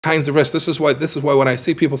kinds of risks. This is why when I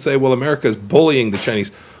see people say, well, America is bullying the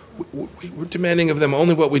Chinese, we're demanding of them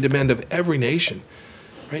only what we demand of every nation.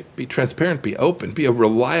 Right? Be transparent, be open, be a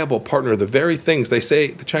reliable partner. The very things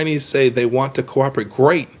the Chinese say they want to cooperate.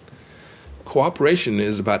 Great. Cooperation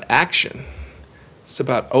is about action. It's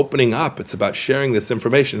about opening up. It's about sharing this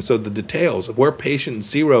information. So the details of where patient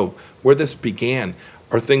zero, where this began,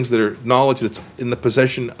 are things that are knowledge that's in the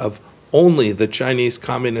possession of only the Chinese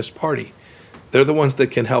Communist Party. They're the ones that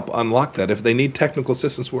can help unlock that. If they need technical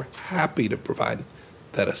assistance, we're happy to provide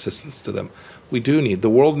that assistance to them. The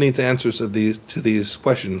world needs answers to these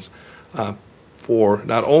questions for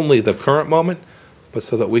not only the current moment, but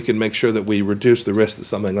so that we can make sure that we reduce the risk that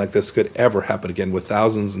something like this could ever happen again, with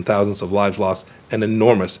thousands and thousands of lives lost and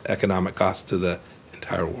enormous economic cost to the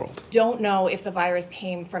entire world. Don't know if the virus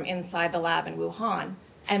came from inside the lab in Wuhan.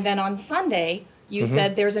 And then on Sunday, you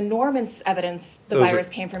said there's enormous evidence the virus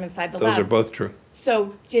came from inside the lab. Those are both true.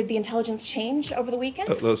 So did the intelligence change over the weekend?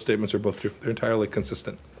 Those statements are both true. They're entirely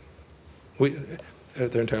consistent.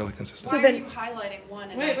 They're entirely consistent. So then, why are you highlighting one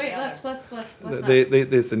and wait, let's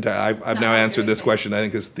I've now answered this question. I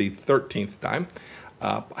think it's the 13th time.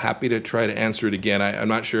 Happy to try to answer it again. I'm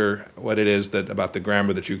not sure what it is about the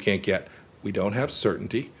grammar that you can't get. We don't have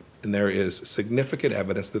certainty, and there is significant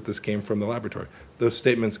evidence that this came from the laboratory. Those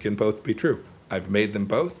statements can both be true. I've made them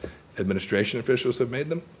both. Administration officials have made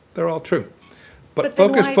them. They're all true. But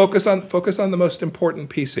focus on the most important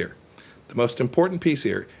piece here. The most important piece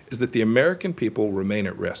here is that the American people remain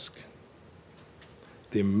at risk.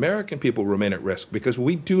 The American people remain at risk because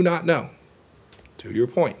we do not know. To your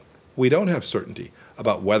point, we don't have certainty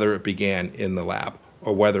about whether it began in the lab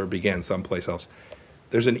or whether it began someplace else.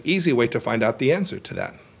 There's an easy way to find out the answer to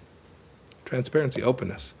that. Transparency,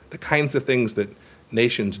 openness, the kinds of things that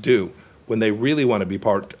nations do when they really want to be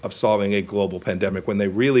part of solving a global pandemic, when they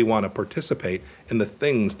really want to participate in the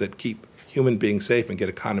things that keep human beings safe and get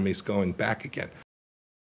economies going back again.